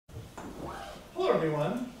Hello,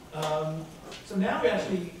 everyone. So now we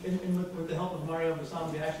actually, with the help of Mario and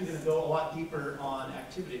Bassam, we're actually going to go a lot deeper on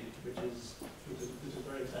Activiti, which is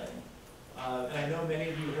very exciting. And I know many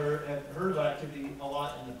of you have heard about Activiti a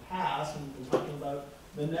lot in the past, and we've been talking about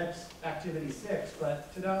the next Activiti 6,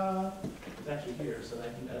 but ta-da, it's actually here, so I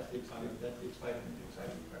think that's the exciting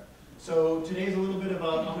part. So today's a little bit of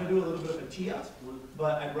I'm going to do a little bit of a tee-up,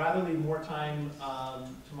 but I'd rather leave more time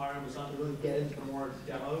tomorrow and Bassam to really get into the more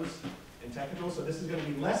demos and technical. So this is going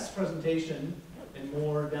to be less presentation and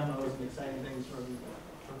more demos and exciting things from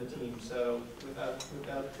the team. So without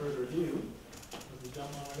further ado, let's jump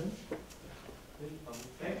on in.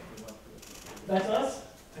 Okay, that's us.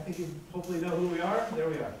 I think you hopefully know who we are. There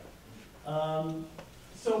we are.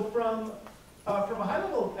 So from a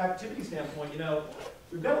high-level activity standpoint,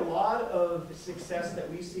 we've got a lot of success that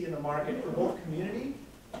we see in the market for both community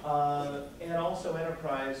and also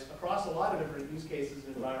enterprise across a lot of different use cases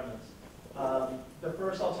and environments. The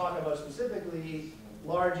first I'll talk about specifically,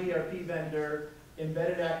 large ERP vendor,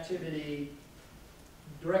 embedded activity,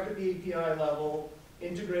 direct at the API level,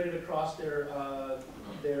 integrated across their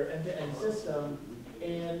end-to-end system,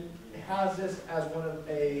 and has this as one of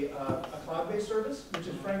a cloud-based service, which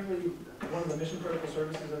is frankly one of the mission-critical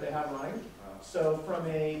services that they have running. So from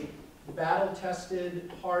a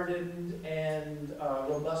battle-tested, hardened, and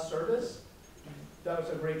robust service, that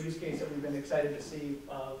was a great use case that we've been excited to see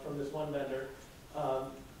from this one vendor.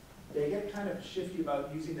 They get kind of shifty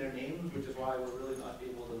about using their names, which is why we're really not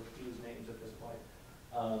able to use names at this point.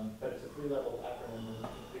 But it's a three-level acronym in a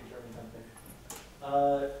big German company.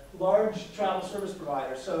 Large travel service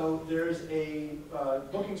provider. So there's a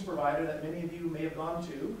bookings provider that many of you may have gone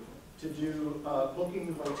to do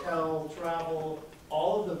booking, hotel, travel,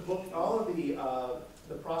 all of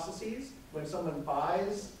the processes when someone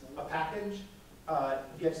buys a package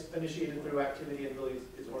gets initiated through Activiti and really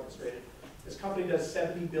is orchestrated. This company does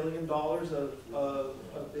 $70 billion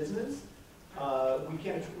of business. I don't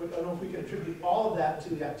know if we can attribute all of that to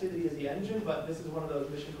the Activiti as the engine, but this is one of those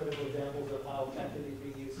mission-critical examples of how Activiti is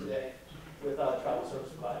being used today with a travel service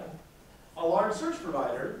provider. A large search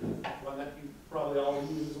provider, one that you probably all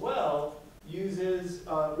use as well, uses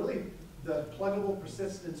really the pluggable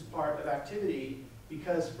persistence part of Activiti,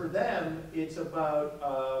 because for them it's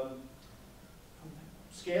about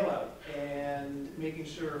scale out and making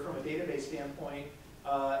sure from a database standpoint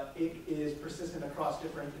it is persistent across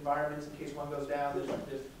different environments. In case one goes down,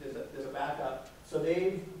 there's a backup. So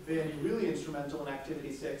they've been really instrumental in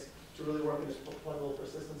Activiti 6 to really work in this pluggable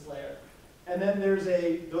persistence layer. And then those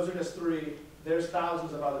are just three. There's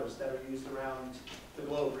thousands of others that are used around the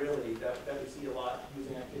globe, really, that we see a lot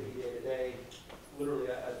using Activiti day to day, literally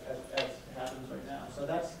as it happens right now. So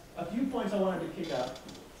that's a few points I wanted to kick up.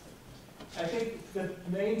 I think the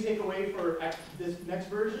main takeaway for this next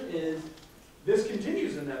version is this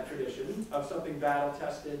continues in that tradition of something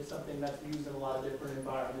battle-tested, something that's used in a lot of different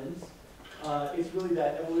environments. It's really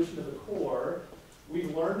that evolution of the core.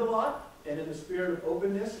 We've learned a lot. And in the spirit of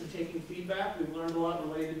openness and taking feedback, we've learned a lot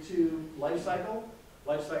related to lifecycle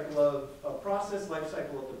of process,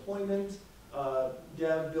 lifecycle of deployment,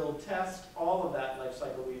 dev, build, test, all of that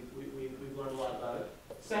lifecycle, we've learned a lot about it.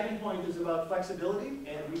 Second point is about flexibility,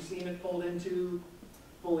 and we've seen it pulled into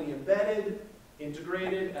fully embedded,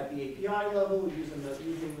 integrated at the API level, using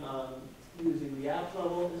the app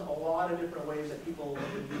level. There's a lot of different ways that people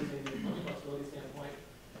have been using it from a flexibility standpoint.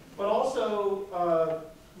 But also,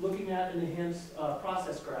 looking at an enhanced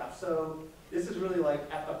process graph. So this is really like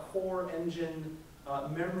at the core engine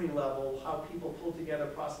memory level, how people pull together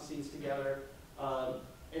processes together.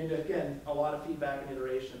 And again, a lot of feedback and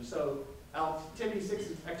iteration. So Activiti 6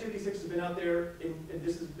 has been out there, and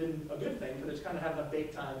this has been a good thing, because it's kind of had enough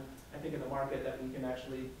bake time, I think, in the market that we can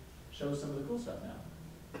actually show some of the cool stuff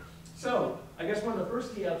now. So I guess one of the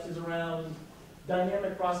first tee-ups is around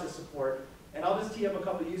dynamic process support. And I'll just tee up a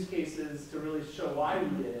couple of use cases to really show why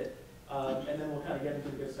we did it, and then we'll kind of get into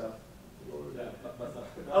the good stuff.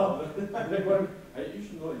 Oh, big one. You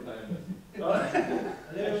should know Italian. Hello. I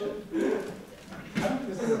don't think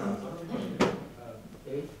this is around, so I don't think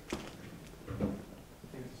Okay. I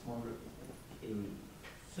think it's a small group. Okay.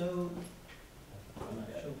 So,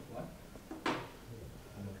 show what?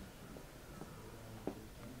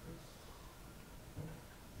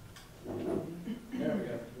 There we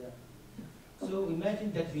go. So imagine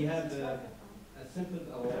that we have a simple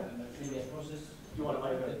maybe a process. Do you want to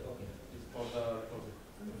mic it? Okay. It's for the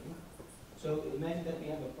So imagine that we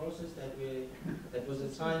have a process that was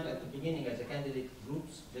assigned at the beginning as a candidate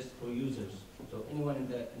groups just for users. So anyone in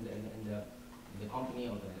the company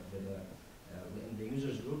or in the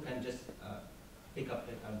users group can just pick up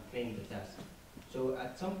and claim the task. So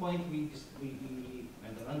at some point, at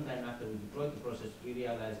the runtime after we deployed the process, we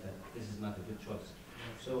realized that this is not a good choice.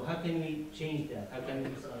 So how can we change that? How can we?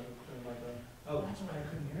 Oh, That's why I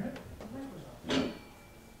couldn't hear it.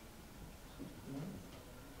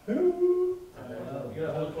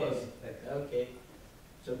 Okay.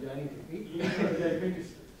 So do I need to repeat?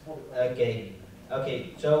 Okay.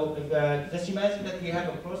 Okay. So if, just imagine that we have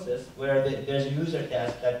a process where there's a user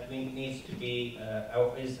task that needs to be,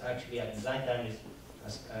 or is actually at design time is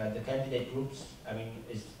the candidate groups. I mean,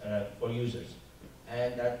 is for users.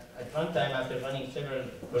 And at runtime, after running several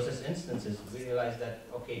process instances, we realized that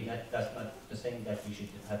okay, that's not the thing that we should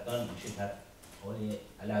have done. We should have only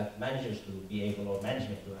allowed managers to be able, or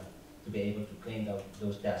management to be able to claim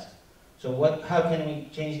those tasks. So how can we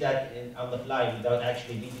change that on the fly without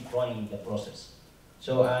actually redeploying the process?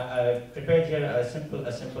 So I prepared here a simple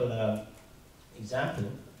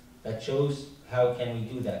example that shows how can we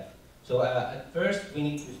do that. So at first we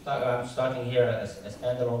need to start. I'm starting here a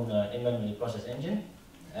standalone in-memory process engine,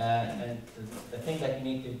 and the thing that you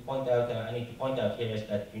need to point out, I need to point out here is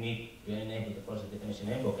that you need to enable the process definition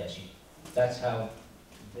info cache. That's how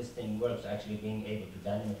this thing works, actually being able to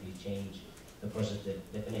dynamically change the process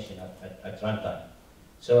definition at runtime.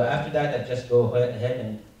 So after that, I just go ahead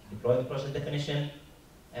and deploy the process definition,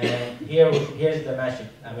 and here's the magic.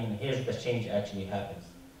 I mean, here's the change actually happens.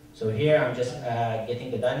 So here I'm just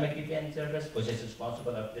getting the dynamic VPN service, which is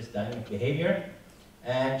responsible of this dynamic behavior,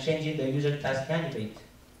 and changing the user task candidate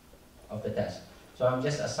of the task. So I'm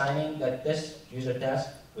just assigning that this user task,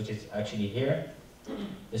 which is actually here,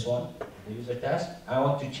 this one, the user task, I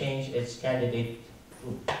want to change its candidate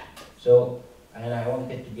group. So, and I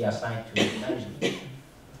want it to be assigned to management.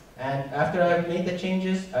 And after I've made the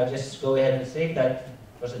changes, I just go ahead and save that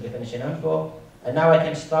process definition info, and now I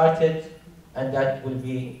can start it, and that will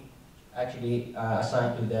be actually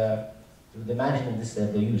assigned to the management instead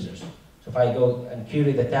of the users. So if I go and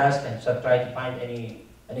query the task and try to find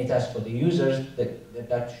any task for the users,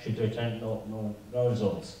 that should return no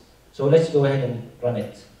results. So let's go ahead and run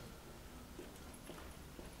it.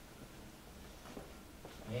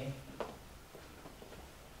 Okay.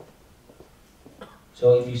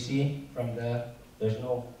 So if you see from there's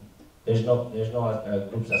no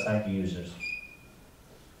groups assigned to users.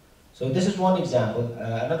 So this is one example.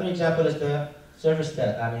 Another example is the service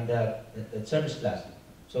the service class.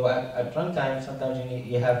 So at runtime, sometimes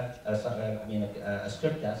you have a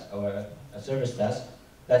script task or a service task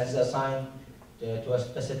that is assigned to a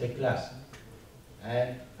specific class,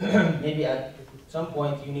 and maybe at some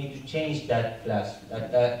point you need to change that class. That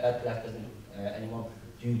class doesn't anymore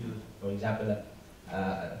due to, for example,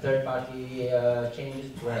 third-party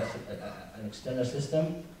changes to an external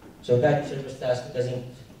system. So that service task doesn't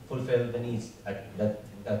fulfill the needs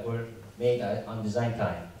that were made on design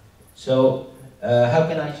time. So how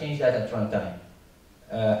can I change that at runtime?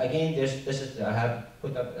 Again, I have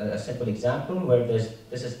put up a simple example where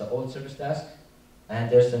this is the old service task, and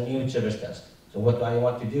there's the new service task. So what I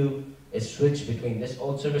want to do is switch between this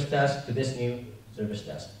old service task to this new service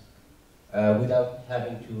task without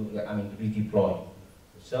having to redeploy.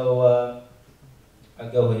 So I'll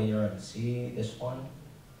go here and see this one.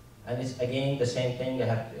 And it's again the same thing. I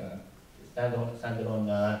have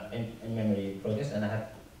standalone in-memory process, and I have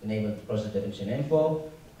enabled the process definition info.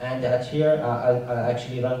 And at here, I'll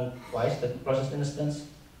actually run twice the process instance.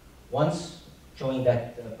 Once showing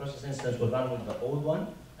that the process instance will run with the old one,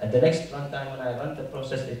 and the next runtime when I run the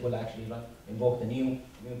process, it will actually invoke the new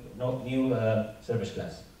service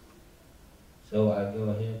class. So I'll go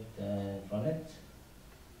ahead and run it.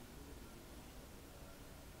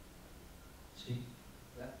 See,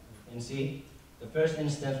 and see, the first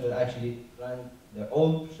instance will actually run the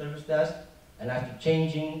old service task, and after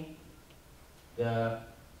changing the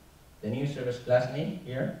new service class name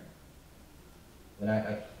here, when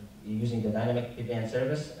I using the dynamic PPN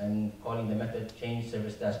service and calling the method change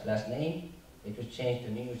service task class name, it was changed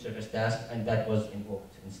to new service task, and that was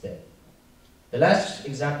invoked instead. The last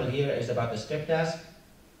example here is about the script task.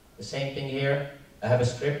 The same thing here. I have a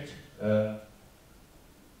script. I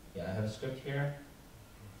have a script here.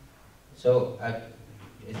 So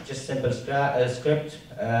it's just simple script.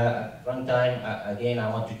 Runtime, again, I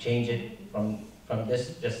want to change it from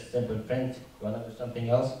this just simple print to another something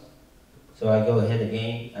else. So I go ahead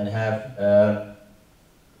again and have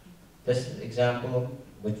this example,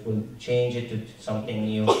 which will change it to something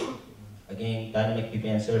new. Again, dynamic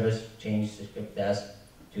PPN service, change the script task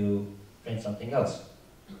to print something else.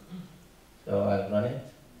 So I'll run it.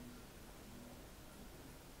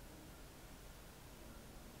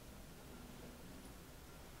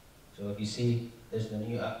 So if you see, there's the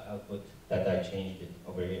new output that I changed it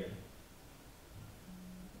over here.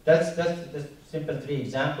 that's the simple three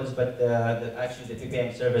examples, but actually the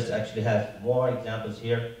PPM service actually has more examples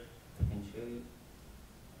here. I can show you.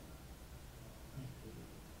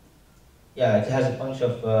 Yeah, it has a bunch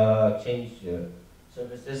of change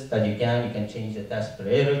services that you can change the task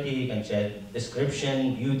priority, you can change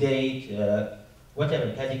description, due date,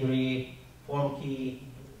 whatever category, form key.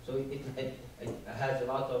 So it has a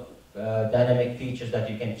lot of dynamic features that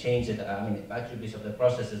you can change it. I mean, attributes of the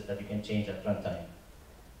processes that you can change at runtime.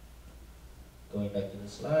 Going back to the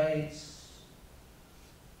slides.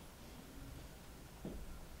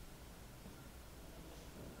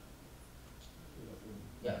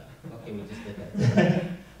 Yeah, okay, we just did that.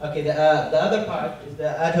 Okay, the other part is the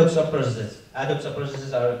ad hoc sub-processes. Ad hoc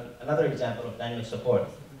sub-processes are another example of dynamic support.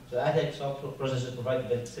 So ad hoc sub-processes provide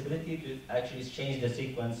the flexibility to actually change the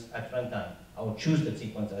sequence at runtime, or choose the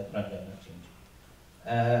sequence at runtime, not change.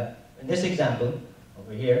 In this example,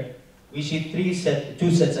 over here, we see two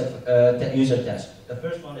sets of user tasks. The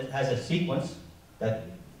first one, it has a sequence that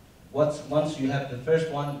once you have the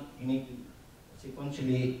first one, you need to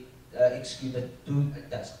sequentially execute the two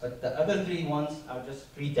tasks. But the other three ones are just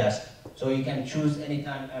free tasks. So you can choose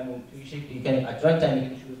anytime, you can, at runtime, you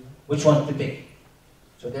can choose which one to pick.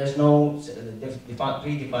 So there's no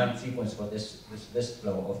predefined sequence for this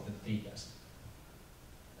flow of the three tasks.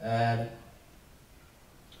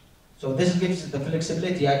 So this gives the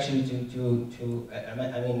flexibility actually I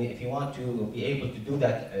mean, if you want to be able to do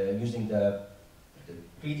that using the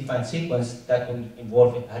predefined sequence, that will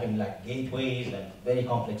involve having like gateways and very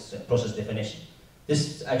complex process definition.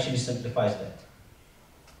 This actually simplifies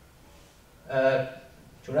that.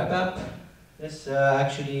 To wrap up, this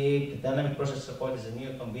actually, the dynamic process support is a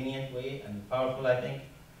new convenient way and powerful, I think.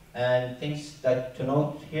 And things that to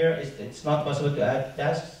note here is that it's not possible to add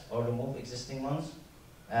tasks or remove existing ones.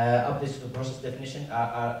 Updates to the process definition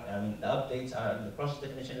the updates are at the process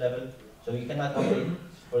definition level, so you cannot update,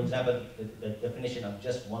 for example, the definition of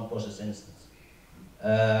just one process instance.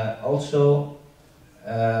 Also,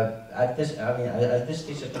 as this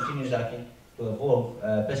stage continues, I think, to evolve,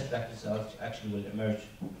 best practices actually will emerge.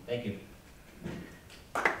 Thank you.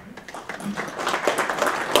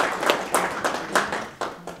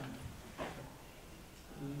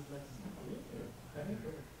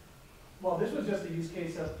 Well, this was just a use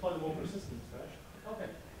case of pluggable persistence, right? Okay.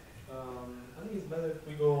 I think it's better if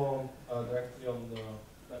we go directly on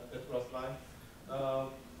the first line.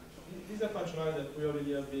 These are functionality that we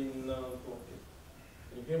already have been talking.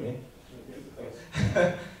 Can you hear me? Thanks.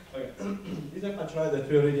 Okay. These are functionality that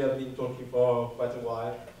we already have been talking for quite a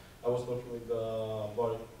while. I was talking with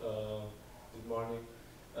Boris this morning.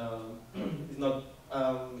 It's not.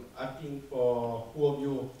 I think for who of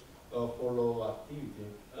you follow Activiti,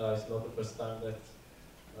 it's not the first time that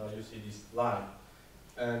you see this line.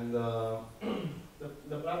 And the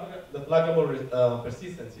pluggable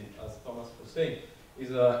persistency, as Thomas was saying,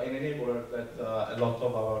 is an enabler that a lot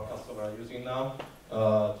of our customers are using now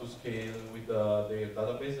to scale with their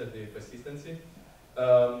database and their persistency.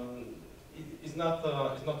 It's not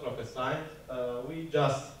rocket science. We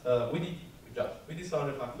did some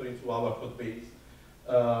refactoring to our code base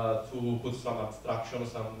to put some abstraction,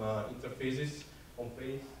 some interfaces on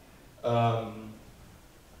place.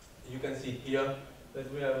 You can see here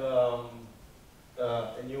that we have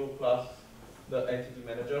a new class, the entity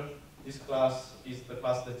manager. This class is the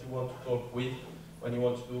class that you want to talk with when you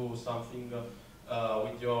want to do something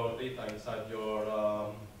with your data inside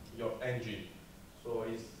your engine. So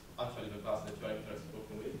it's actually the class that you are interested in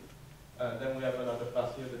talking with. Then we have another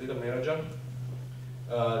class here, the data manager.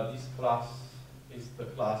 This class is the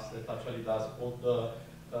class that actually does all the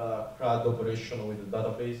CRUD operation with the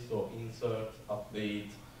database, so insert,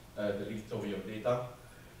 update, delete of your data.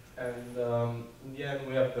 And in the end,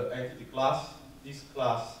 we have the entity class. This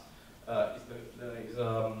class is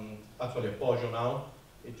actually a POSIO now.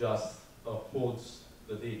 It just holds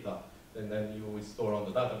the data, and then you will store on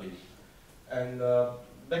the database. And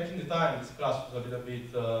back in the time, this class was a little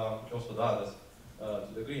bit, also the others,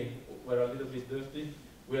 to the green, were a little bit dirty.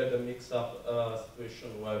 We had a mix-up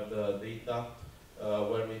situation where the data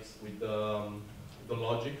were mixed with the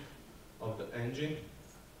logic of the engine.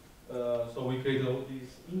 So we created all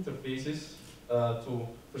these interfaces to,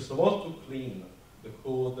 first of all, to clean the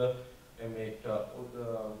code and make all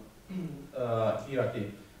the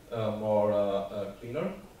hierarchy more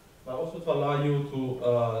cleaner, but also to allow you to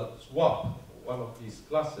swap one of these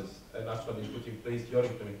classes and actually put in place your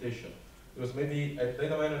implementation. Because maybe at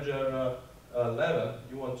data manager level,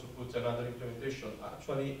 you want to put another implementation.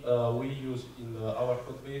 Actually, we use in our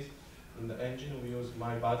code base, in the engine, we use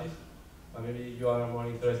my bodies. Maybe you are more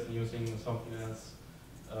interested in using something else,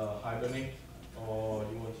 Hibernate. or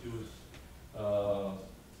you want to use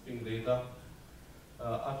string data.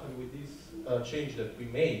 Actually, with this change that we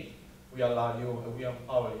made, we allow you, we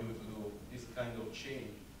empower you to do this kind of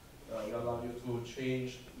change. We allow you to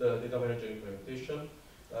change the data manager implementation,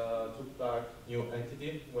 to tag new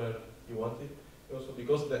entity where you want it. Also,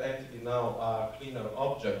 because the entity now are cleaner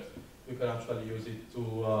objects, you can actually use it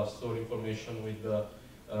to store information with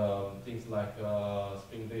things like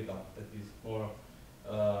string data, that is more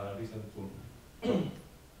recent tool.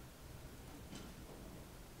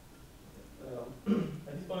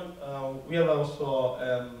 At this point, we have also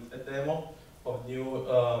a demo of new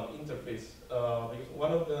interface. Because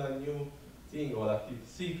one of the new things of Activiti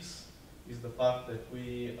 6 is the fact that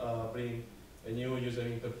we bring a new user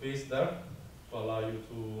interface there to allow you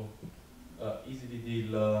to easily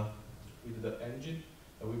deal with the engine.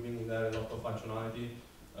 We bring in there a lot of functionality,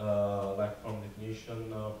 like form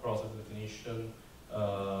definition, process definition,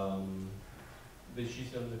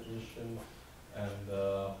 decision definition, and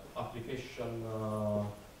application.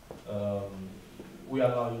 We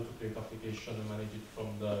allow you to create application and manage it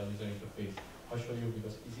from the user interface. I'll show you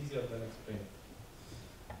because it's easier than explain.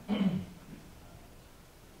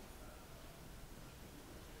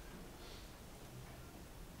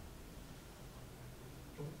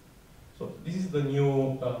 So this is the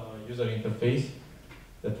new user interface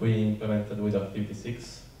that we implemented with Activiti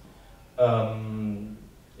 6.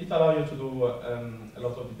 It allows you to do a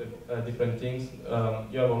lot of different things.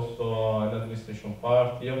 You have also an administration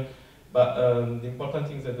part here, but the important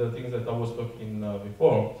things that the things that I was talking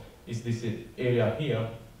before is this area here.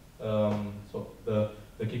 So the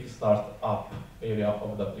Kickstart app area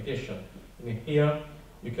of the application. In here,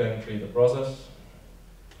 you can create a process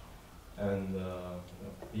and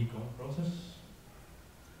BeeCon process.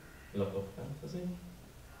 A lot of fantasy.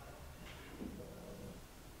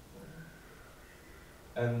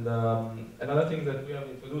 And another thing that we have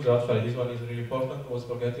introduced, actually this one is really important, I was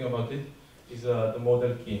forgetting about it, is the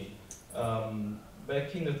model key.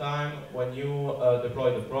 Back in the time when you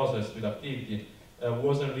deployed the process with Activiti,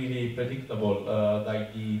 wasn't really predictable the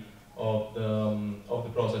idea of the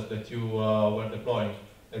process that you were deploying.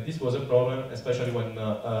 And this was a problem, especially when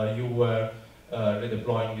you were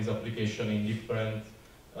redeploying this application in different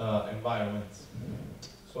environments.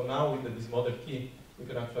 So now with this model key, you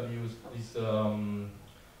can actually use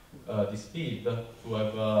this feed to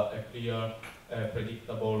have a clear,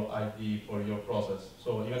 predictable ID for your process.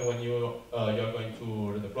 So even when you're going to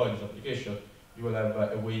redeploy this application, you will have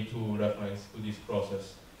a way to reference to this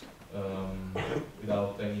process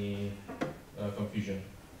without any confusion.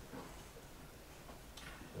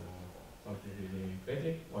 So something really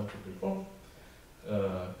creative. 1, 2, 3, 4.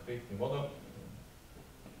 Create new model.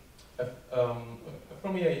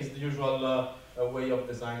 From here is the usual way of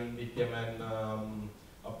designing BPMN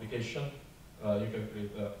application. You can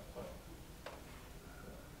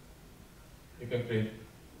create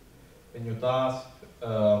a new task.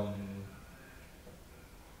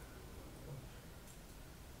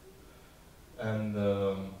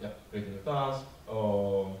 Create a new task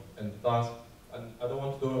and task. And I don't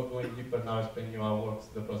want to go in deeper now, explain you how works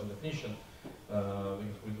the process definition because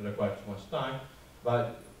it will require too much time.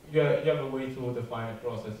 But you have a way to define a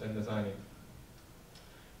process and design it.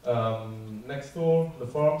 Next tool, the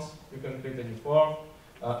forms. You can create a new form.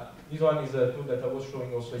 This one is a tool that I was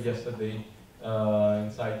showing also yesterday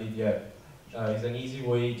inside DDF. It's an easy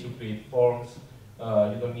way to create forms.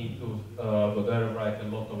 You don't need to go there and write a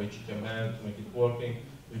lot of HTML to make it working.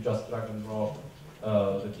 You just drag and drop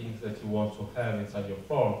the things that you want to have inside your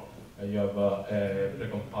form, and you have a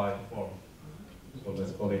precompiled form. So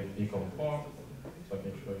let's call it BeeCon form. So I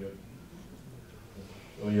can show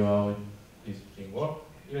you how this thing works.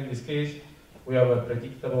 Here in this case, we have a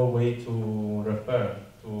predictable way to refer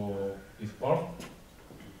to this form,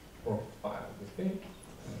 or file in this case.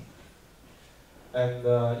 And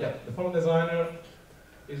the form designer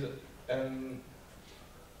is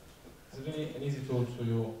really an easy tool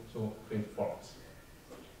to create forms.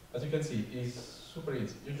 As you can see, it's super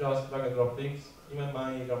easy. You just drag and drop things. Even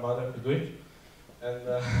my grandmother could do it. And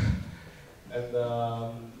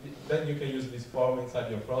then you can use this form inside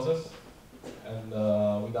your process, and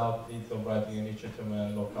without need of writing any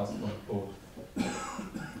HTML or custom code.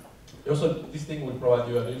 Also, this thing will provide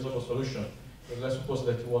you a reusable solution. So let's suppose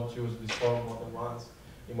that you want to use this form more than once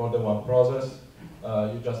in more than one process.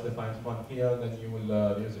 You just define one here, and then you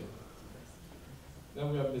will use it.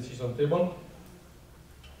 Then we have the decision table.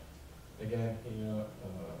 Again, here.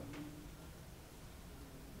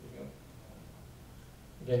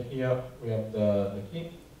 Again, here we have the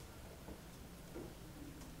key.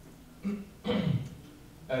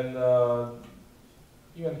 And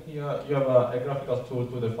even here you have a graphical tool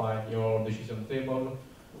to define your decision table,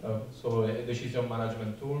 so a decision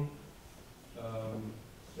management tool.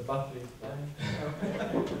 The battery is dying.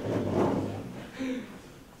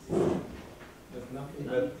 There's nothing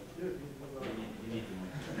but You need to.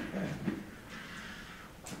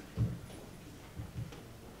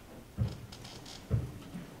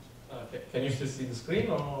 can you still see the screen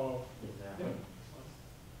or? Yeah.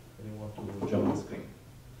 You want to jump the screen.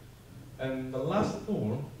 And the last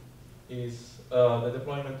tool is the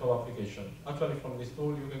deployment of application. Actually, from this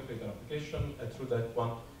tool, you can create an application, and through that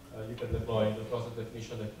one, you can deploy the process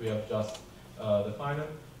definition that we have just defined.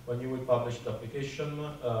 When you will publish the application,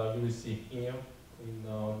 you will see here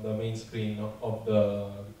on the main screen of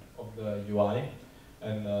the UI,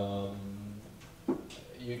 and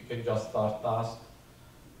you can just start task,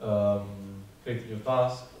 create a new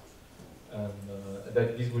task, and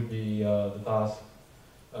that this would be the task.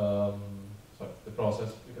 Sorry, the process.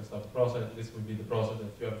 You can start the process. This will be the process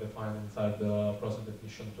that you have defined inside the process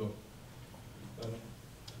definition too.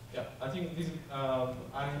 Yeah, I think this.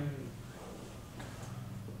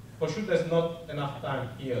 For sure, there's not enough time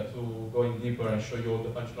here to go in deeper and show you all the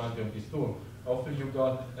functionality of this tool. Hopefully, you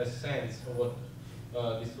got a sense of what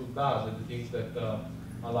this tool does and the things that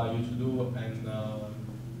allow you to do, and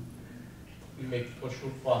make for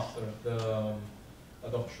sure faster the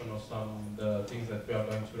adoption of some of the things that we are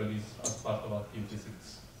going to release as part of Activiti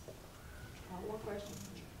 6. One question,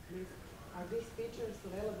 please. Are these features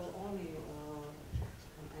available only on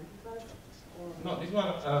enterprise? Or No, this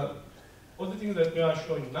one, all the things that we are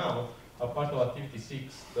showing now are part of Activiti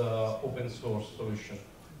 6, the open source solution.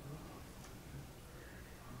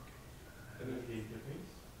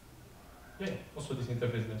 Yeah, also this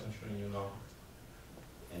interface that I'm showing you now.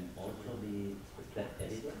 And also the step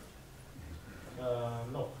editor?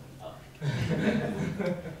 No. Oh.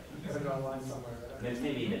 Is it online somewhere?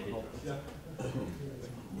 Maybe that it. Yeah.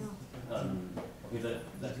 Okay,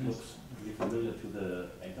 that looks pretty familiar to the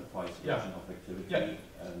enterprise Yeah. version of Activiti, Yeah.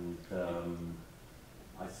 and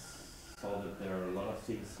I saw that there are a lot of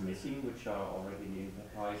things missing which are already in the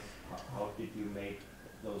enterprise. How did you make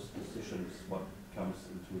those decisions? What comes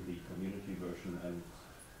into the community version and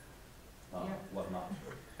what not?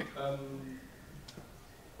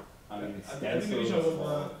 I mean, I think stencils Richard or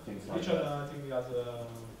will, things like Richard, that. I think he has a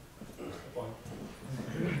point.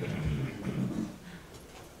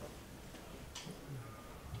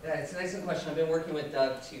 Yeah, it's an excellent question. I've been working with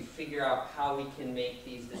Doug to figure out how we can make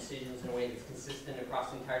these decisions in a way that's consistent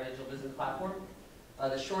across the entire digital business platform.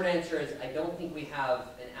 The short answer is I don't think we have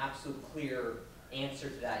an absolute clear answer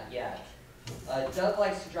to that yet. Doug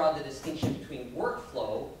likes to draw the distinction between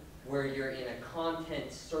workflow, where you're in a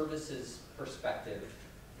content services perspective,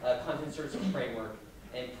 content services framework,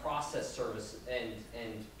 and process service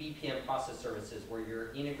and BPM process services, where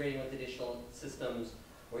you're integrating with additional systems,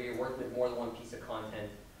 where you're working with more than one piece of content.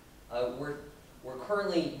 We're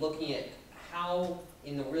currently looking at how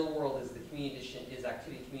in the real world is the community edition, is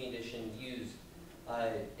Activiti Community Edition used,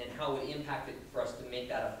 and how it would impact it for us to make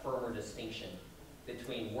that a firmer distinction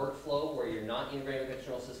between workflow, where you're not integrating with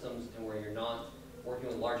external systems and where you're not working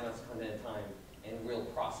with large amounts of content at a time, and real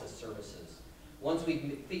process services. Once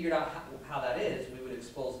we've figured out how that is, we would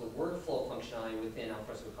expose the workflow functionality within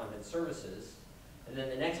Alfresco Content Services. And then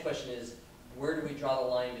the next question is, where do we draw the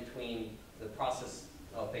line between the process,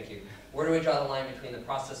 oh, thank you. Where do we draw the line between the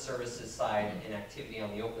process services side and Activiti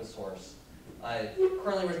on the open source?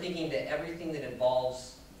 Currently, we're thinking that everything that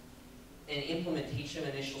involves an implementation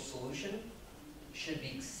initial solution should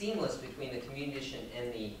be seamless between the community edition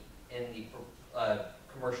and the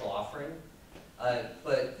commercial offering.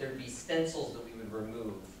 But there'd be stencils that we would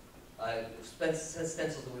remove, stencils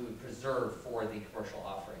that we would preserve for the commercial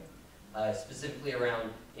offering, specifically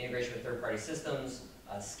around integration with third-party systems,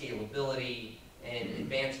 scalability, and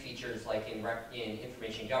advanced features like in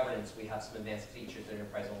information governance. We have some advanced features that are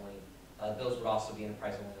enterprise only. Those would also be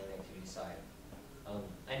enterprise only on the Activiti side.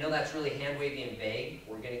 I know that's really hand-wavy and vague.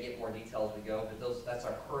 We're going to get more detail as we go, but that's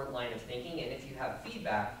our current line of thinking. And if you have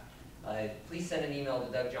feedback, please send an email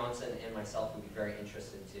to Doug Johnson and myself. We'd be very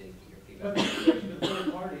interested to get your feedback. But the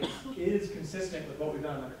third party is consistent with what we've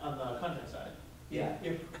done on the content side. Yeah.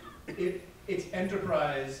 If it's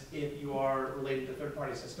enterprise, if you are related to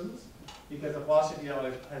third-party systems, because the philosophy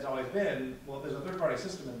has always been, well, there's a third-party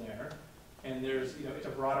system in there, and there's, it's a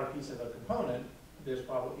broader piece of a component. There's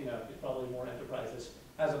probably, it's probably more enterprises,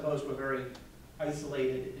 as opposed to a very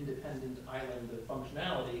isolated, independent island of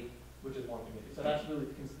functionality, which is more community. So that's really,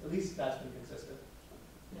 at least that's been consistent.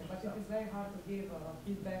 Yeah, but it is very hard to give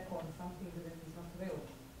feedback on something that is not available.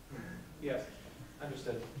 Yes,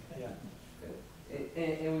 understood. Yeah.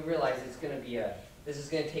 And we realize it's going to be a This is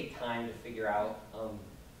going to take time to figure out.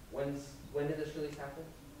 When did this release happen?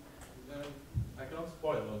 I cannot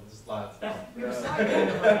spoil on the slides.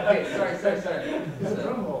 Okay, sorry.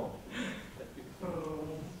 So,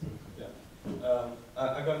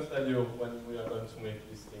 I'm going to tell you when we are going to make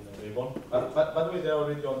this thing available. But by the way, they're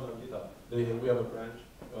already on the GitHub. We have a branch.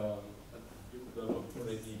 You could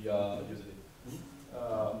already use it.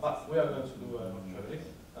 But we are going to do a release.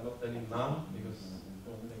 I'm not telling now because I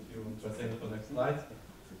will make you present for next slide.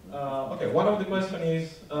 Okay, one of the questions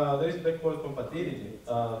is, there is backward compatibility.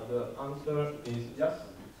 The answer is yes.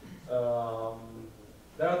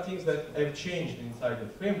 There are things that have changed inside the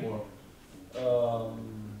framework,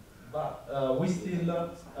 but we still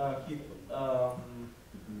keep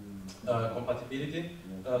compatibility.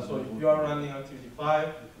 So if you are running Activity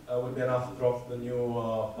 5, will be enough to drop the new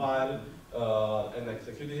file and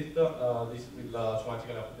execute it. This will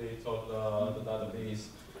automatically update all the database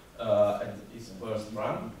at its first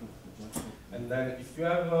run. And then if you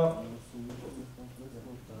have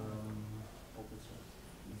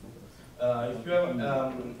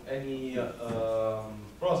any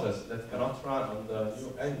process that cannot run on the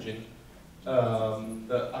new engine,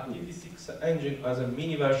 the Activity 6 engine has a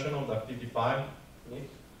mini version of the Activity 5 in it.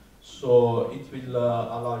 So it will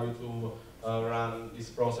allow you to run this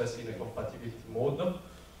process in a compatibility mode.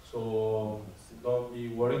 So don't be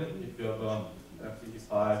worried if you have an Activity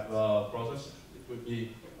 5 process. It will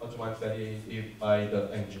be automatically hit by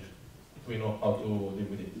the engine if we know how to deal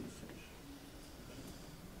with it.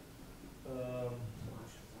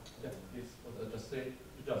 Yeah, this is what I just said.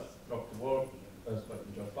 You just drop the work, select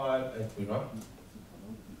the job file, and we run.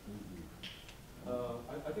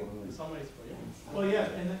 I think the summary is for you. Well, yeah,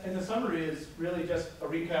 and the summary is really just a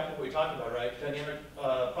recap of what we talked about, right? Dynamic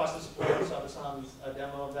process support, we saw a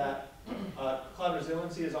demo of that. Cloud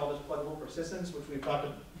resiliency is all this pluggable persistence, which we've talked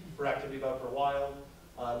for Activity about for a while.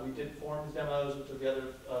 We did forms demos, which was the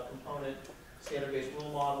other component, standard-based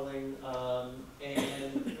rule modeling,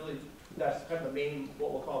 and really that's kind of the main,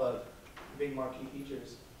 what we'll call the big marquee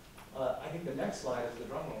features. I think the next slide is the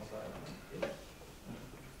drum roll slide.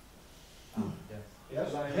 Yes.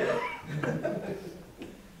 Hit it.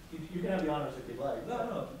 You can have the honors if you'd like.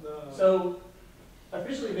 No. So,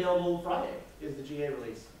 officially available Friday is the GA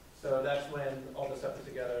release. So that's when all the stuff is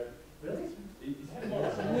together. Really?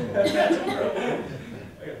 That's tomorrow.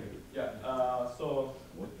 Okay. Yeah.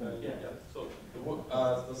 So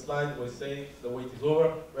the slide was saying the wait is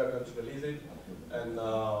over. We are going to release it and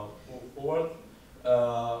move forward. We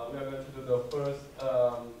are going to do the first.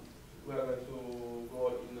 We are going to go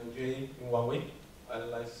in GA in 1 week,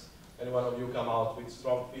 unless any one of you come out with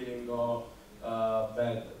strong feeling or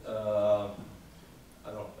bad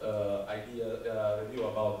idea review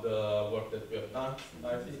about the work that we have done.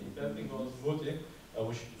 I think if everything goes smoothly,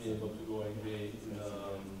 we should be able to go in GA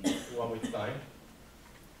in 1 week's time.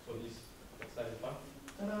 So this exciting part.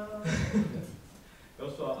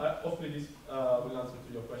 Also, hopefully this will answer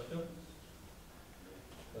to your question.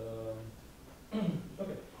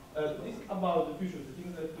 Okay. This is about the future, the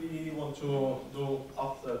things that we want to do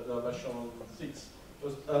after the version 6.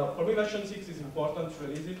 Because, for me, version 6 is important to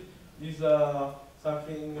release it. This is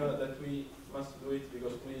something that we must do it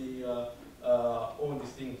because we own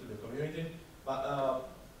this thing to the community. But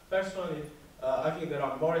personally, I think there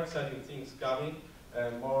are more exciting things coming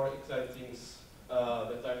and more exciting things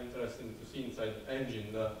that I'm interested to see inside the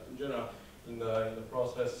engine in general in the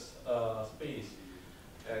process space.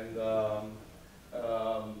 And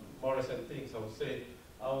more recent things, I would say,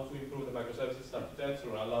 how to improve the microservices architecture,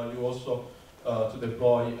 allow you also to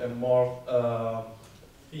deploy a more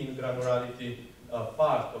thin granularity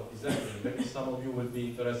part of this engine. Maybe some of you will be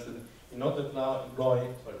interested in not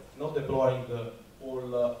deploying the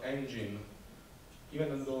whole engine,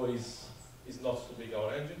 even though it's not so big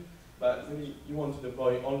our engine, but maybe you want to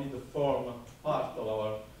deploy only the form part of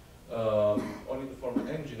our, only the form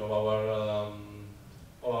engine of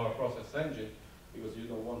our process engine, because you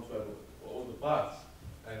don't want to have all the parts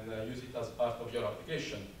and use it as part of your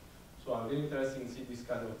application. So I'm really interested in seeing these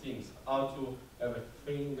kind of things, how to have a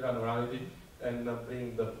thin granularity and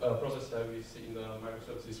bring the process service in the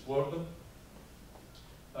microservices world.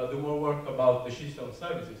 Do more work about decision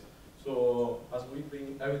services. So as we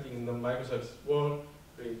bring everything in the microservices world,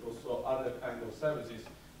 create also other kind of services,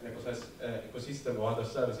 an ecosystem of other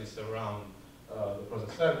services around the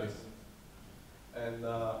process service. And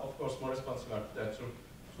of course, more responsive architecture.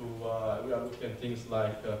 So we are looking at things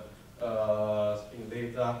like Spring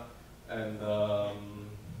Data and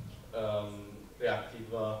reactive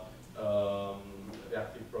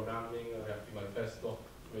programming, reactive manifesto,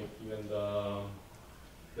 to make even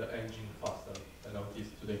the engine faster than how it is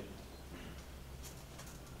today.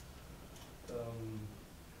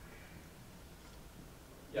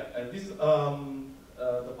 this is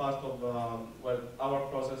the part of well, our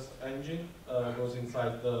process engine goes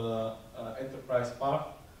inside the enterprise part.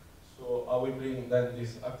 So I will bring then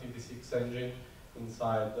this Activiti 6 engine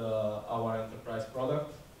inside our enterprise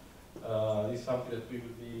product. This is something that we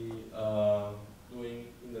will be doing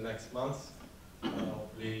in the next months.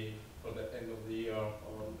 Hopefully for the end of the year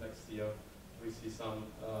or next year we see some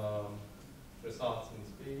results in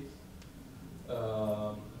space.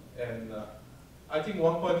 I think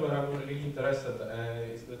one point where I'm really interested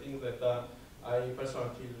is the thing that I personally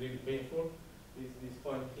feel really painful is this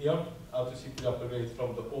point here, how to simply upgrade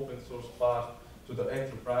from the open source part to the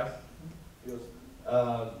enterprise. Because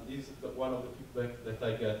this is one of the feedback that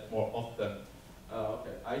I get more often.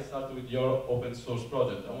 Okay, I started with your open source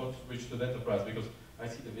project. I want to switch to the enterprise because I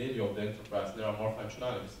see the value of the enterprise. There are more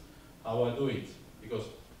functionalities. How I do it? Because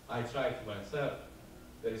I try it myself.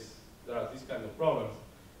 There are these kind of problems.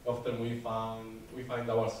 Often we find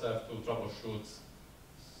ourselves to troubleshoot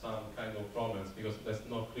some kind of problems because there's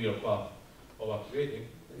no clear path of upgrading.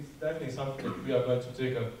 It's definitely something that we are going to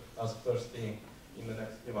take as first thing in the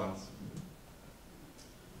next few months.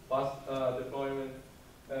 Fast deployment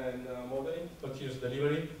and modeling, continuous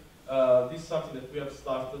delivery. This is something that we have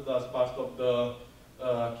started as part of the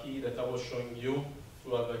key that I was showing you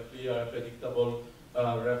to have a clear, predictable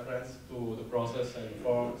reference to the process and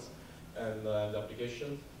forms and the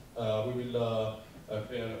application. We will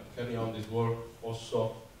carry on this work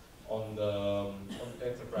also on the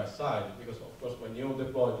enterprise side, because of course when you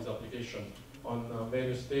deploy this application on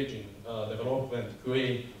various staging, development,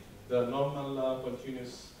 QA, the normal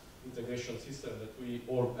continuous integration system that we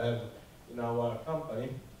all have in our company,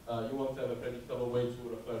 you want to have a predictable way to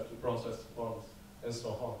refer to process, forms, and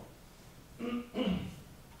so on.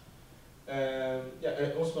 And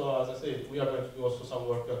also, as I said, we are going to do also some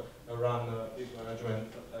work around big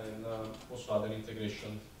management and also other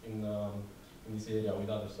integration in this area with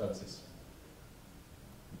other services.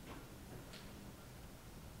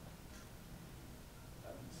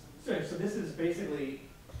 So this is basically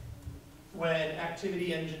when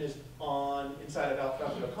Activiti Engine is on inside of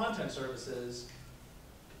Alfresco Content Services.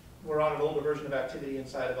 We're on an older version of Activiti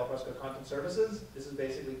inside of Alfresco Content Services. This is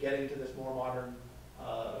basically getting to this more modern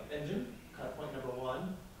engine, kind of point number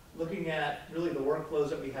one. Looking at really the workflows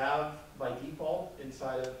that we have by default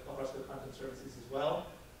inside of Alfresco Content Services as well.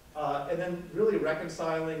 And then really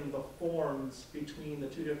reconciling the forms between the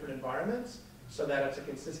two different environments so that it's a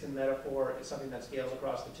consistent metaphor, it's something that scales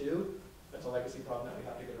across the two. That's a legacy problem that we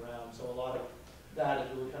have to get around. So a lot of that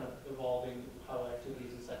is really kind of evolving how Activiti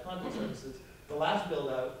is inside Content Services. The last build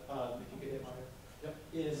out, if you could hit Mario, yep,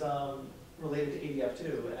 is related to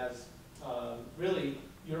ADF2 as really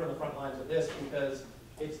you're on the front lines of this because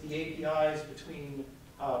it's the APIs between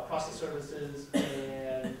process services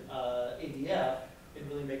and ADF and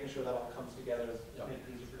really making sure that all comes together to make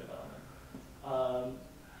it easy for development.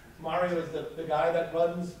 Mario is the guy that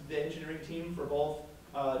runs the engineering team for both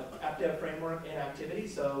AppDev Framework and Activiti,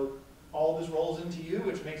 so all this rolls into you,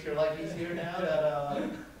 which makes your life easier now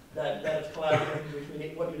that it's collaborating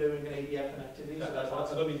between what you're doing in ADF and Activiti. Yeah, so that's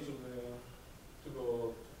awesome. I don't need to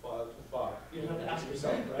go too far. You don't have to ask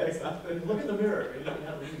yourself, right? Exactly. Look in the mirror. You don't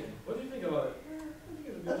have to read it. What do you think about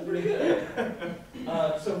it? That's pretty good.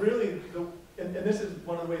 So really, and this is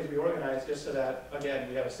one of the ways we organize, just so that, again,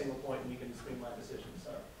 we have a single point and you can streamline decisions.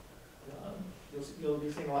 So you'll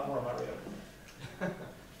be seeing a lot more of Mario. Okay.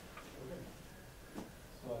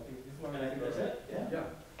 So I think this one. And I think that's it. Yeah. Yeah.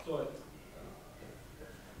 So.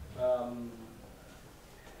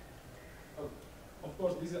 Of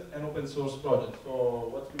course, this is an open source project. So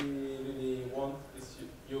what we really want is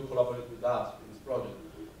you collaborate with us with this project.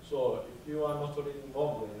 So if you are not already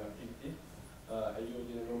involved in Activiti, and you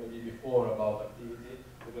didn't know maybe before about Activiti,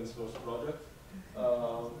 open source project,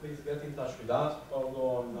 please get in touch with us or go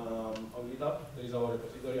on GitHub. There is our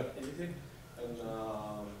repository Activiti, and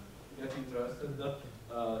get interested,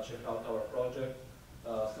 check out our project,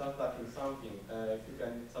 start typing something. If you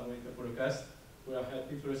can submit a pull request, we are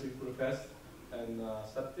happy to receive pull requests and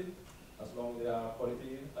accept it, as long as they are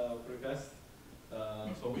quality requests.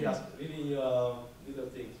 So we ask really little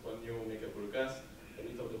things when you make a pull request, a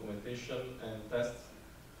bit of documentation and tests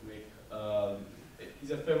to make.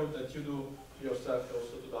 It's a favor that you do to yourself,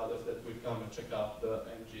 also to the others that will come and check out the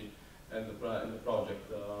engine and the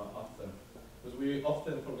project after. Because we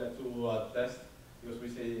often forget to test, because we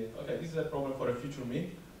say, okay, this is a problem for a future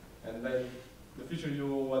me, and then the future you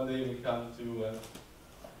one day will come to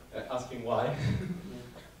asking why.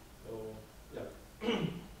 So yeah.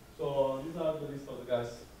 So these are the list of the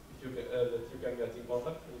guys if you that you can get in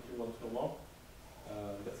contact if you want to know more.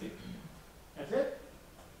 That's it. That's it.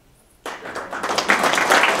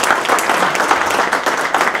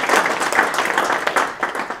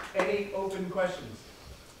 questions?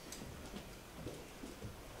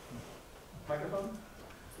 Microphone?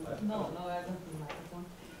 No, I don't need microphone.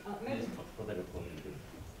 Maybe. For the recording.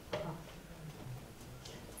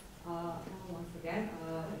 Once again,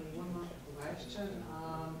 one more question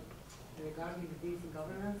regarding this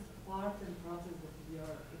governance part and process that you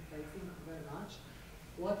are facing very much.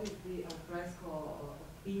 What is the fresco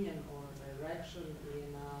opinion or direction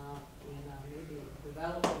in maybe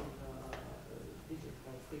developing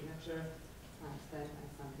digital signature stamp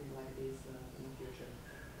and something like this in the future?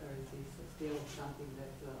 Or is this still something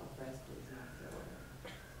that fresco is not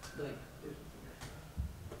doing?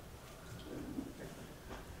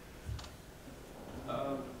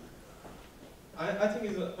 I think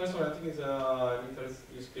it's personally, I think it's an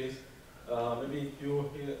interesting use case. Maybe if you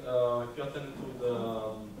attend to the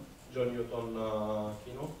John Newton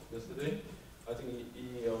keynote yesterday, I think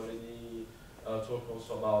he already talked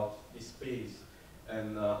also about this space.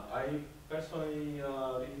 And I personally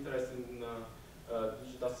really interested in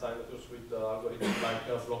digital signatures with algorithms like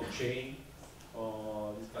blockchain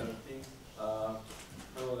or this kind of thing. I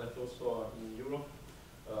know that also in Europe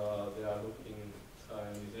they are looking in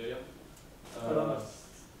this area. But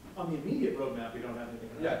on the immediate roadmap, we don't have anything.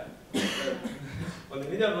 Yeah. On the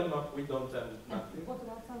immediate roadmap, we don't have nothing. What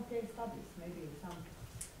about some case studies? Maybe some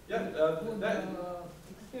Yeah, good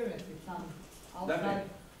experience with some outside.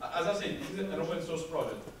 As I said, this is an open source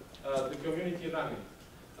project. The community ran it.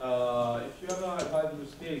 If you have a valid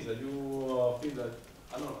use case that you feel that,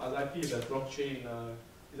 I don't know, as I feel that blockchain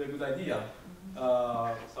is a good idea,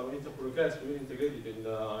 submit a pull request, we will integrate it in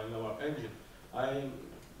our engine.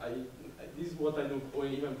 This is what I do, or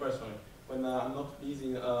even personally. When I'm not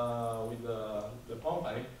busy with the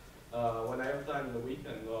company, when I have time in the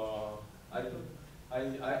weekend, I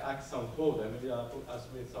add some code and maybe I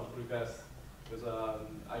submit some requests because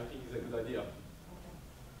I think it's a good idea. Okay.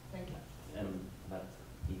 Thank you. But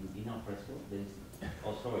in our fresco, there is,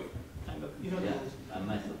 oh sorry, You know, yeah,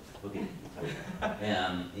 myself, okay,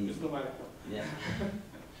 sorry. Just no matter. Yeah.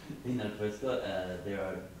 In al fresco, there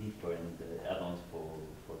are different add-ons for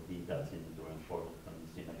digital signature and for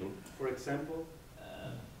signature. For example?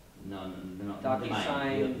 No,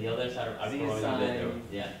 DocuSign, the others are probably ZSign. better.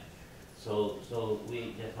 Yeah. So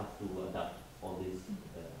we just have to adapt all these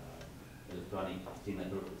electronic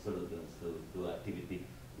signature solutions to Activiti,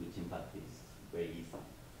 which in fact is very easy.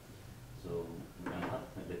 So we can have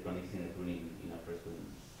electronic signature in al fresco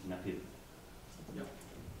in a few. Yeah.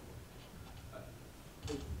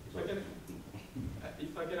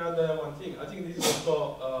 If I can add one thing, I think this is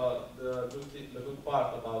also the good part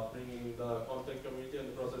about bringing the content community and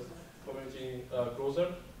the process community closer,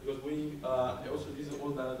 because we also this is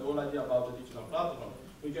all the whole idea about the digital platform.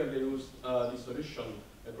 We can reuse this solution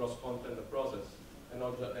across content and process, and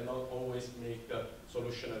not always make a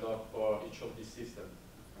solution ad hoc for each of these systems.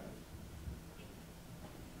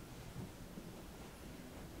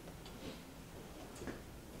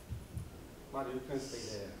 Mario, you can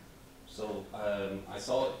stay there. So I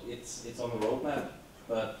saw it's on the roadmap,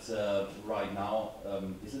 but right now,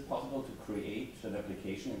 is it possible to create an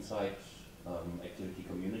application inside Activiti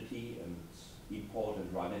community and import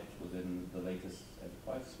and run it within the latest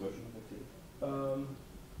enterprise version of Activiti?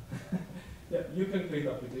 Yeah, you can create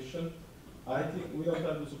application. I think we don't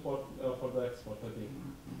have the support for the export, I think.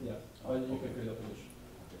 Yeah, but you can create application.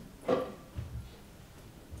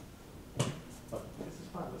 this is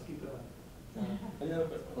fun, let's keep going. Any other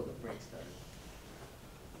question? Oh, the break started.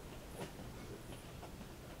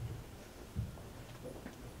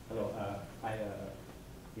 Hello,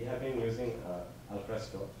 we have been using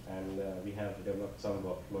Alfresco, and we have developed some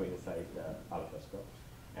workflow inside Alfresco.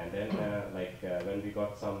 And then, when we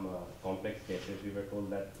got some complex cases, we were told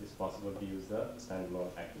that it's possible to use the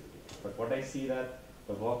standalone Activiti. But what I see that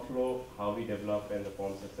the workflow, how we develop and the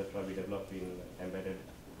forms, etc., we develop in embedded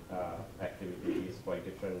Activiti is quite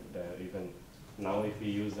different. Even now, if we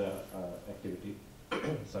use Activiti,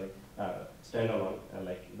 sorry, standalone,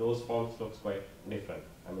 like those forms looks quite different.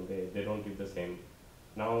 I mean, they don't give the same.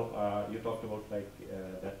 Now, you talked about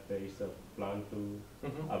that there is a plan to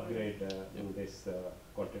upgrade in this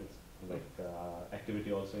content, like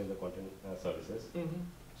Activiti also in the content services.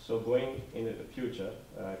 So going in the future,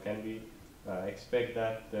 can we expect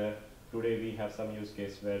that today we have some use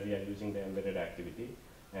case where we are using the embedded Activiti,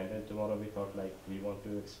 and then tomorrow we thought like we want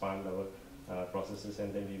to expand our processes,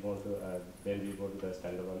 and then we want to then we go to the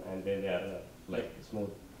standalone, and then they are like smooth,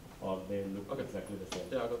 or they look exactly the same.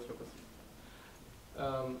 Yeah, I got your question.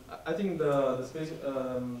 I think the space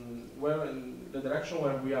where in the direction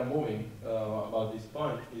where we are moving about this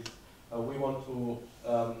point is we want to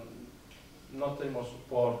not anymore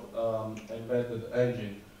support embedded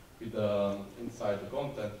engine with inside the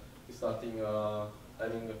content, is starting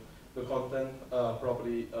having the content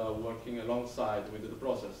properly working alongside with the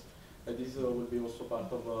process. And this will be also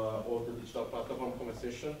part of all the digital platform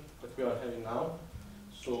conversation that we are having now.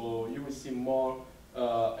 So you will see more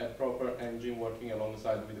a proper engine working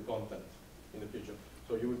alongside with the content in the future.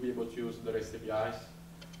 So you will be able to use the REST APIs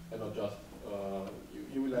and not just,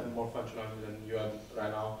 you will have more functionality than you have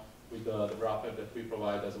right now with the wrapper that we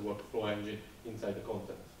provide as a workflow engine inside the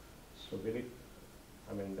content. So will it,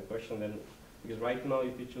 I mean the question then, because right now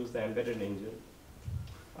if you choose the embedded engine,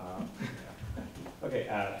 okay,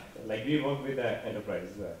 like we work with the enterprise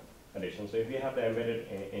edition, so if you have the embedded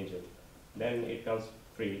engine, then it comes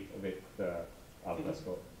free with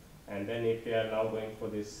Alfresco. And then if you are now going for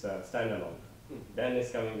this standalone, then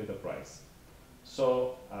it's coming with a price.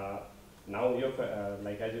 So now you're,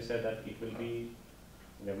 like as you said, that it will be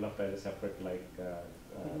developed as a separate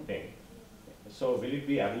thing. So will it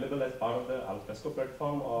be available as part of the Alfresco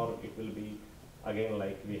platform, or it will be again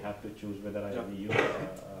like we have to choose whether we use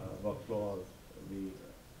workflow or we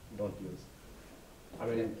don't use? I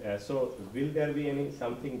mean, so will there be any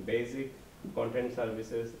something basic content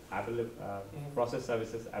services available, process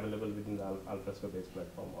services available within the Alfresco based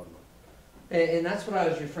platform or not? And that's what I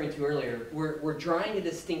was referring to earlier. We're drawing a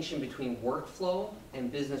distinction between workflow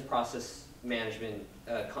and business process management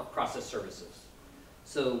process services.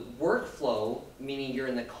 So workflow, meaning you're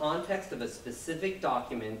in the context of a specific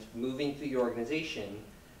document moving through your organization,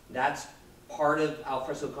 that's part of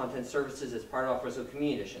Alfresco Content Services, as part of Alfresco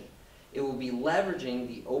Community Edition. It will be leveraging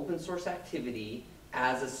the open source activity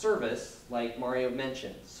as a service, like Mario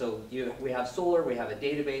mentioned. So we have Solar, we have a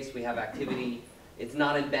database, we have Activiti. It's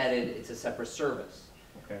not embedded, it's a separate service.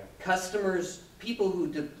 Okay. Customers, people who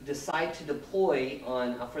decide to deploy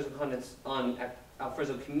on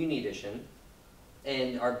Alfresco Community Edition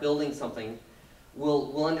and are building something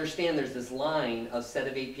will understand there's this line of set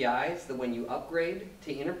of APIs that when you upgrade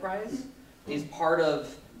to enterprise is part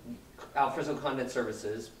of Alfresco Content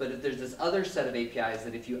Services, but if there's this other set of APIs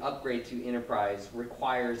that if you upgrade to enterprise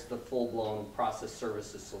requires the full-blown process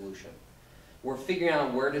services solution. We're figuring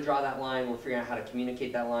out where to draw that line, we're figuring out how to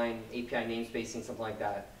communicate that line, API namespacing, something like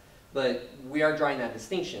that. But we are drawing that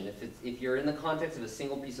distinction. If you're in the context of a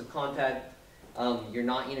single piece of content, you're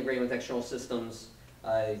not integrating with external systems,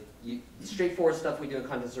 straightforward stuff we do in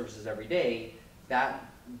content services every day, that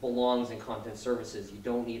belongs in content services. You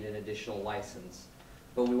don't need an additional license.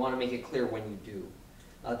 But we want to make it clear when you do.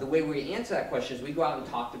 The way we answer that question is we go out and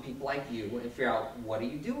talk to people like you and figure out what do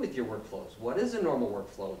you do with your workflows? What is a normal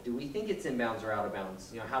workflow? Do we think it's inbounds or out of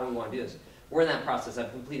bounds? How do we want to do this? We're in that process.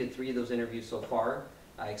 I've completed 3 of those interviews so far.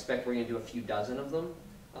 I expect we're going to do a few dozen of them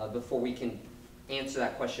before we can answer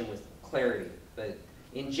that question with clarity. But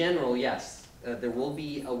in general, yes, there will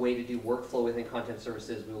be a way to do workflow within content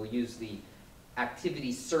services. We will use the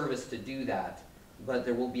Activiti service to do that, but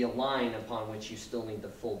there will be a line upon which you still need the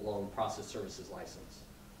full-blown process services license.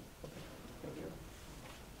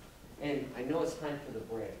 And I know it's time for the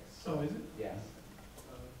breaks. Oh, is it? Yes.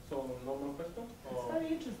 So no more questions? It's very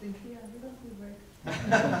interesting here. We don't need break.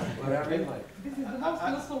 Whatever you like. This is the most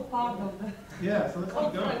useful part of the Yeah, so let's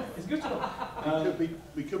keep going. It's good to know.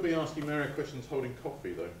 We could be asking Mario questions holding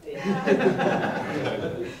coffee, though.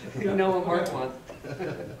 You know what Mark wants.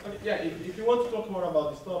 Okay, yeah, if you want to talk more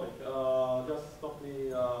about this topic, just stop me.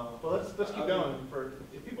 Well, let's keep going.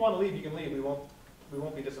 If people want to leave, you can leave. We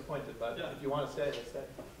won't be disappointed. But Yeah. if you want to stay, let's stay.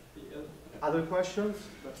 Other questions?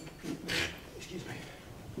 Excuse me.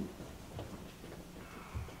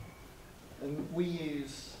 And we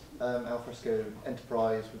use Alfresco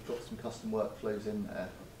Enterprise. We've got some custom workflows in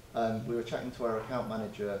there. We were chatting to our account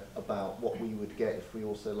manager about what we would get if we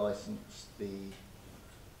also licensed the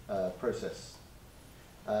process.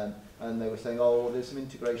 And they were saying, oh, there's some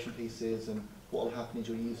integration pieces, and what will happen is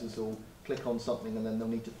your users will click on something and then they'll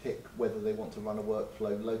need to pick whether they want to run a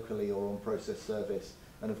workflow locally or on process service.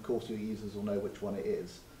 And of course your users will know which one it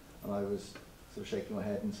is. And I was sort of shaking my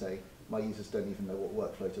head and saying, my users don't even know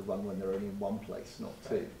what workflow to run when they're only in one place, not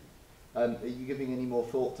 2. Are you giving any more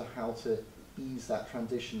thought to how to ease that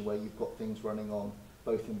transition where you've got things running on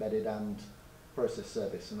both embedded and process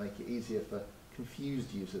service and make it easier for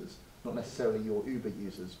confused users, not necessarily your Uber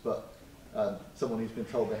users, but someone who's been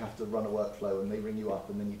told they have to run a workflow and they ring you up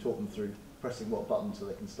and then you talk them through pressing what button so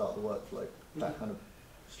they can start the workflow, that kind of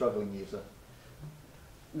struggling user?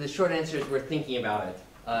 The short answer is we're thinking about it.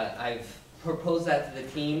 I've proposed that to the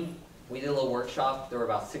team. We did a little workshop. There were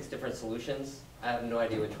about 6 different solutions. I have no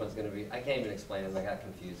idea which one's going to be. I can't even explain it. I got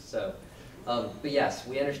confused. So, but yes,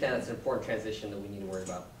 we understand it's an important transition that we need to worry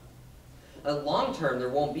about. Long term, there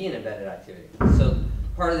won't be an embedded activity. So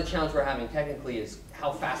part of the challenge we're having technically is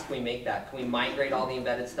how fast can we make that? Can we migrate all the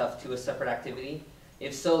embedded stuff to a separate activity?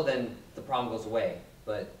 If so, then the problem goes away.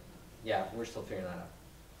 But yeah, we're still figuring that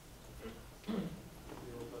out.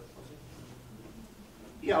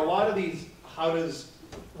 Yeah, a lot of these,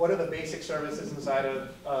 what are the basic services inside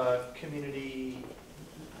of community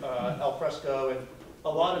alfresco, and a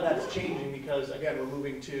lot of that's changing because, again, we're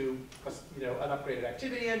moving to an upgraded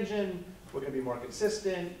activity engine. We're going to be more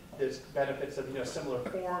consistent. There's benefits of similar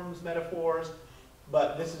forms, metaphors,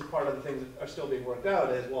 but this is part of the things that are still being worked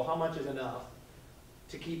out. Is, well, how much is enough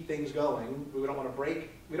to keep things going? We don't want to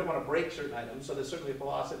break certain items. So there's certainly a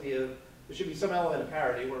philosophy of there should be some element of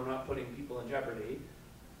parity where we're not putting people in jeopardy.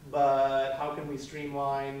 But how can we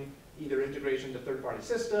streamline either integration to third-party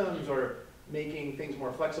systems or making things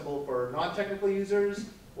more flexible for non-technical users?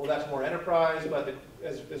 Well, that's more enterprise, but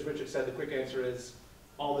as Richard said, the quick answer is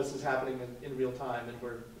all this is happening in real time, and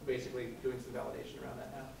we're basically doing some validation around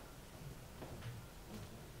that now.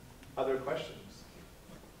 Other questions?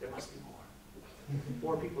 There must be more.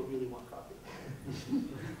 More people really want coffee.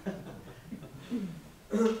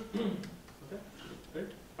 Okay.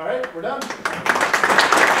 All right, we're done.